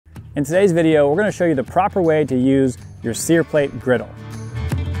In today's video, we're going to show you the proper way to use your Searplate Griddle.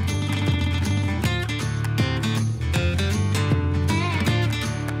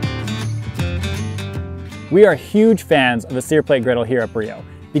 We are huge fans of the Searplate Griddle here at Breeo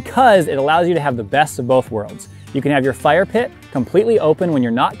because it allows you to have the best of both worlds. You can have your fire pit completely open when you're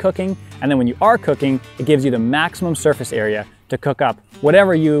not cooking, and then when you are cooking, it gives you the maximum surface area to cook up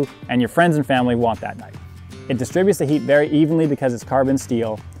whatever you and your friends and family want that night. It distributes the heat very evenly because it's carbon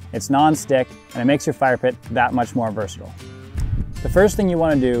steel, it's non-stick, and it makes your fire pit that much more versatile. The first thing you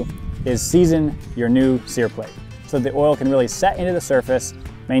want to do is season your new Searplate so that the oil can really set into the surface,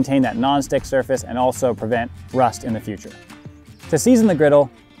 maintain that non-stick surface, and also prevent rust in the future. To season the griddle,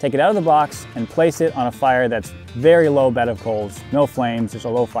 take it out of the box and place it on a fire that's very low bed of coals, no flames, just a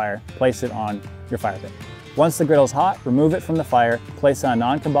low fire. Place it on your fire pit. Once the griddle's hot, remove it from the fire, place it on a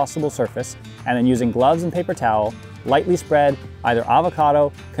non-combustible surface, and then using gloves and paper towel, lightly spread either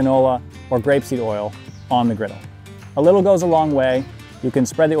avocado, canola, or grapeseed oil on the griddle. A little goes a long way. You can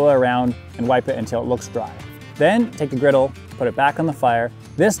spread the oil around and wipe it until it looks dry. Then take the griddle, put it back on the fire.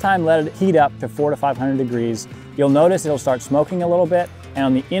 This time let it heat up to 400 to 500 degrees. You'll notice it'll start smoking a little bit, and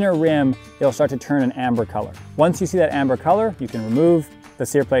on the inner rim, it'll start to turn an amber color. Once you see that amber color, you can remove the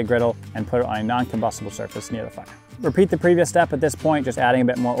Searplate Griddle and put it on a non-combustible surface near the fire. Repeat the previous step at this point, just adding a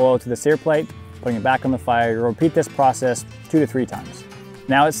bit more oil to the Searplate, putting it back on the fire. You'll repeat this process 2 to 3 times.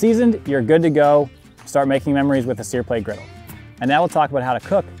 Now it's seasoned, you're good to go. Start making memories with the Searplate Griddle. And now we'll talk about how to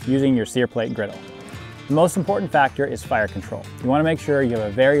cook using your Searplate Griddle. The most important factor is fire control. You want to make sure you have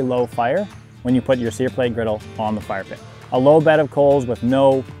a very low fire when you put your Searplate Griddle on the fire pit. A low bed of coals with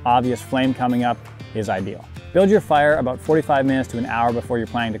no obvious flame coming up is ideal. Build your fire about 45 minutes to an hour before you're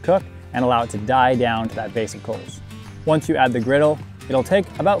planning to cook and allow it to die down to that base of coals. Once you add the griddle, it'll take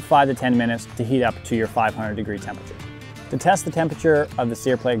about 5 to 10 minutes to heat up to your 500-degree temperature. To test the temperature of the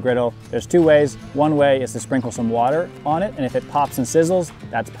Searplate Griddle, there's 2 ways. One way is to sprinkle some water on it, and if it pops and sizzles,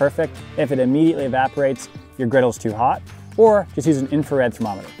 that's perfect. If it immediately evaporates, your griddle's too hot, or just use an infrared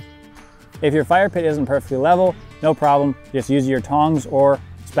thermometer. If your fire pit isn't perfectly level, no problem. Just use your tongs or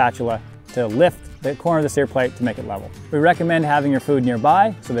spatula to lift the corner of the Searplate to make it level. We recommend having your food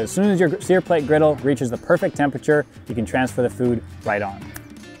nearby so that as soon as your Searplate Griddle reaches the perfect temperature, you can transfer the food right on.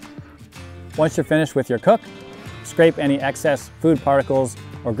 Once you're finished with your cook, scrape any excess food particles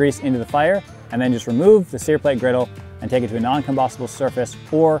or grease into the fire, and then just remove the Searplate Griddle and take it to a non-combustible surface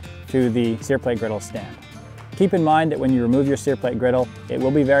or to the Searplate Griddle stand. Keep in mind that when you remove your Searplate Griddle, it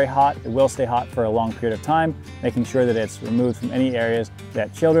will be very hot. It will stay hot for a long period of time, making sure that it's removed from any areas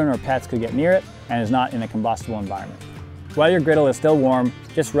that children or pets could get near it and is not in a combustible environment. While your griddle is still warm,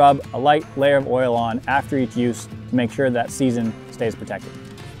 just rub a light layer of oil on after each use to make sure that season stays protected.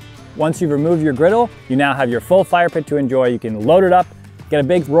 Once you've removed your griddle, you now have your full fire pit to enjoy. You can load it up, get a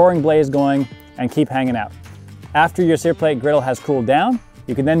big roaring blaze going, and keep hanging out. After your Searplate Griddle has cooled down,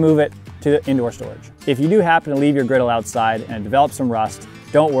 you can then move it to the indoor storage. If you do happen to leave your griddle outside and it develops some rust,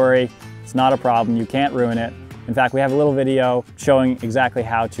 don't worry, it's not a problem, you can't ruin it. In fact, we have a little video showing exactly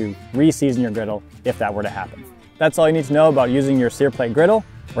how to re-season your griddle if that were to happen. That's all you need to know about using your Searplate Griddle.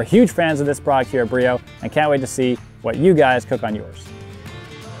 We're huge fans of this product here at Breeo and can't wait to see what you guys cook on yours.